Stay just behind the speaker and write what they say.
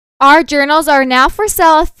Our journals are now for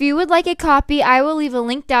sale. If you would like a copy, I will leave a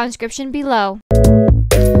link down in the description below.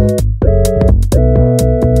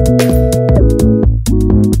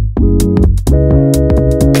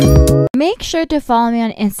 Make sure to follow me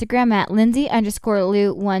on Instagram at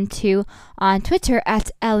Lindsay_Lou12, on Twitter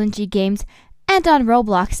at LNGGames, and on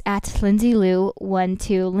Roblox at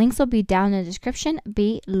LindsayLou12. Links will be down in the description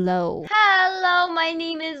below. Hello, my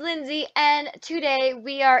name is Lindsay, and today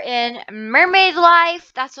we are in Mermaid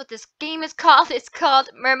Life. That's what this game is called. It's called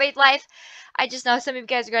Mermaid Life. I just know some of you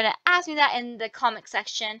guys are going to ask me that in the comment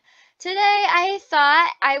section. Today, I thought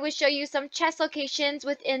I would show you some chest locations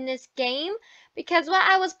within this game, because when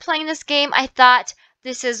I was playing this game, I thought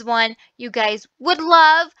this is one you guys would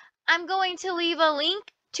love. I'm going to leave a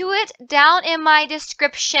link to it down in my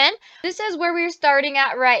description. This is where we're starting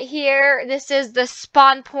at right here. This is the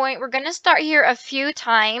spawn point. We're going to start here a few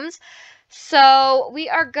times. So we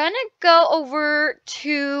are going to go over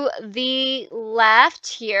to the left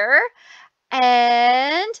here,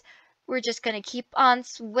 and we're just going to keep on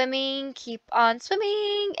swimming,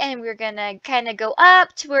 and we're going to kind of go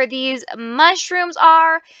up to where these mushrooms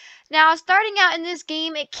are. Now, starting out in this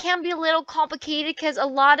game, it can be a little complicated because a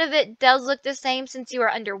lot of it does look the same since you are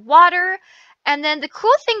underwater. And then the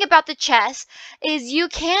cool thing about the chests is you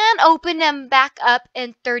can open them back up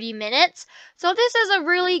in 30 minutes. So this is a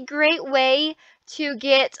really great way to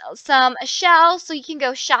get some shells so you can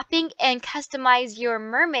go shopping and customize your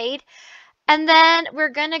mermaid. And then we're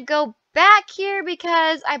going to go back here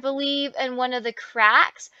because I believe in one of the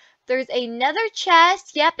cracks there's another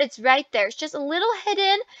chest. Yep, it's right there. It's just a little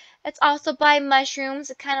hidden. It's also by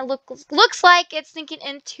mushrooms. It kind of looks like it's sinking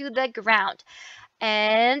into the ground.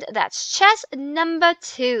 And that's chest number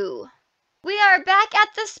 2. We are back at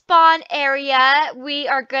the spawn area. We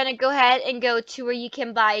are going to go ahead and go to where you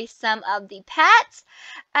can buy some of the pets.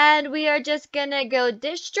 And we are just going to go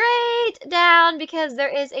straight down because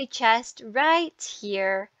there is a chest right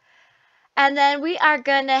here. And then we are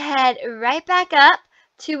going to head right back up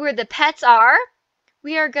to where the pets are.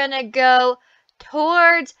 We are going to go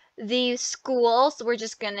towards the school. So we're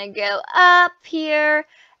just going to go up here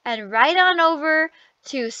and right on over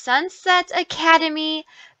to Sunset Academy,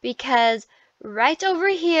 because right over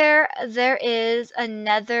here there is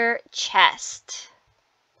another chest.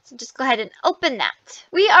 So just go ahead and open that.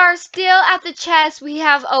 We are still at the chest we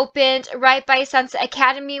have opened right by Sunset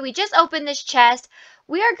Academy. We just opened this chest.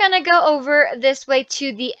 We are going to go over this way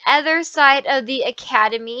to the other side of the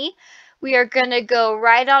academy. We are going to go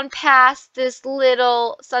right on past this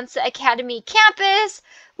little Sunset Academy campus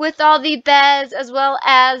with all the beds as well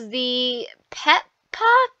as the pet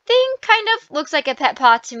pot thing. Kind of looks like a pet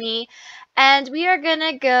pot to me. And we are going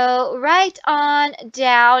to go right on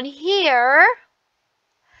down here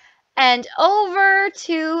and over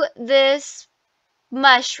to this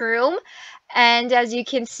mushroom. And as you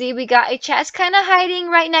can see, we got a chest kind of hiding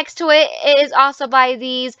right next to it. It is also by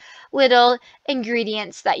these little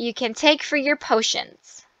ingredients that you can take for your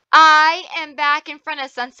potions. I am back in front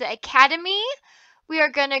of Sunset Academy. We are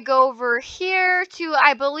going to go over here to,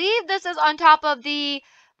 I believe this is on top of the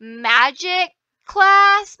magic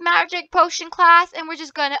potion class. And we're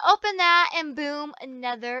just going to open that and boom,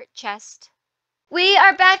 another chest. We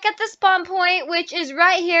are back at the spawn point, which is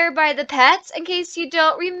right here by the pets, in case you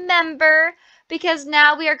don't remember, because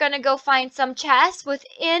now we are going to go find some chests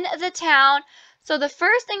within the town. So the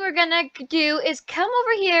first thing we're going to do is come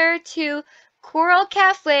over here to Coral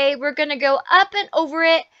Cafe. We're going to go up and over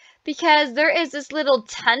it because there is this little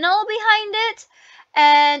tunnel behind it.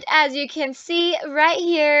 And as you can see right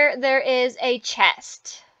here, there is a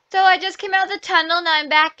chest. So I just came out of the tunnel. Now I'm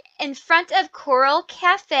back in front of Coral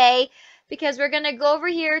Cafe, because we're going to go over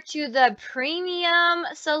here to the premium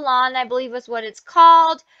salon, I believe is what it's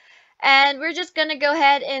called. And we're just going to go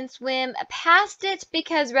ahead and swim past it,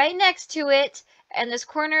 because right next to it in this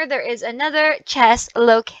corner there is another chest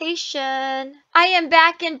location. I am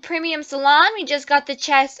back in premium salon. We just got the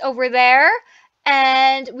chest over there.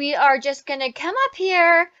 And we are just going to come up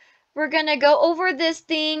here. We're going to go over this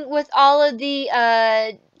thing with all of the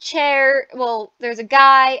chair. Well, there's a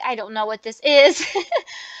guy. I don't know what this is.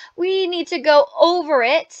 We need to go over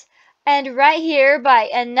it, and right here by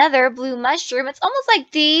another blue mushroom. It's almost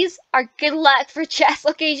like these are good luck for chest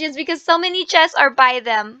locations because so many chests are by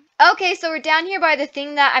them. Okay, so we're down here by the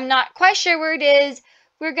thing that I'm not quite sure where it is.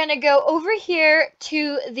 We're going to go over here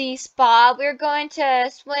to the spa. We're going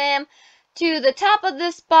to swim to the top of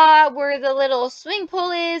the spa where the little swimming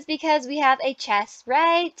pool is, because we have a chest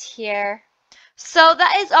right here. So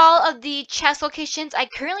that is all of the chest locations I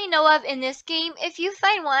currently know of in this game. If you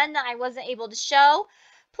find one that I wasn't able to show,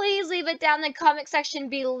 please leave it down in the comment section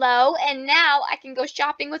below. And now I can go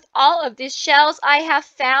shopping with all of these shells I have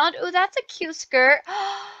found. Oh, that's a cute skirt.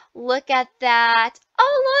 Look at that.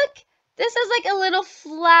 Oh, look. This is like a little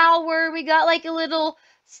flower. We got like a little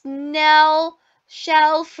snail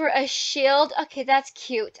shell for a shield. Okay, that's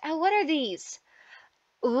cute. Oh, what are these?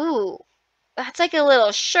 Ooh, that's like a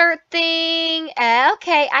little shirt thing.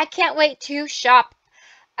 Okay, I can't wait to shop.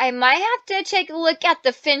 I might have to take a look at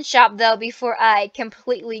the fin shop though before I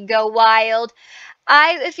completely go wild.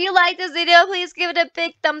 If you like this video, please give it a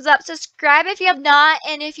big thumbs up. Subscribe if you have not.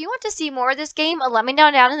 And if you want to see more of this game, let me know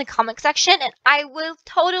down in the comment section. And I will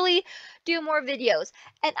totally do more videos.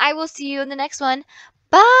 And I will see you in the next one.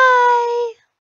 Bye!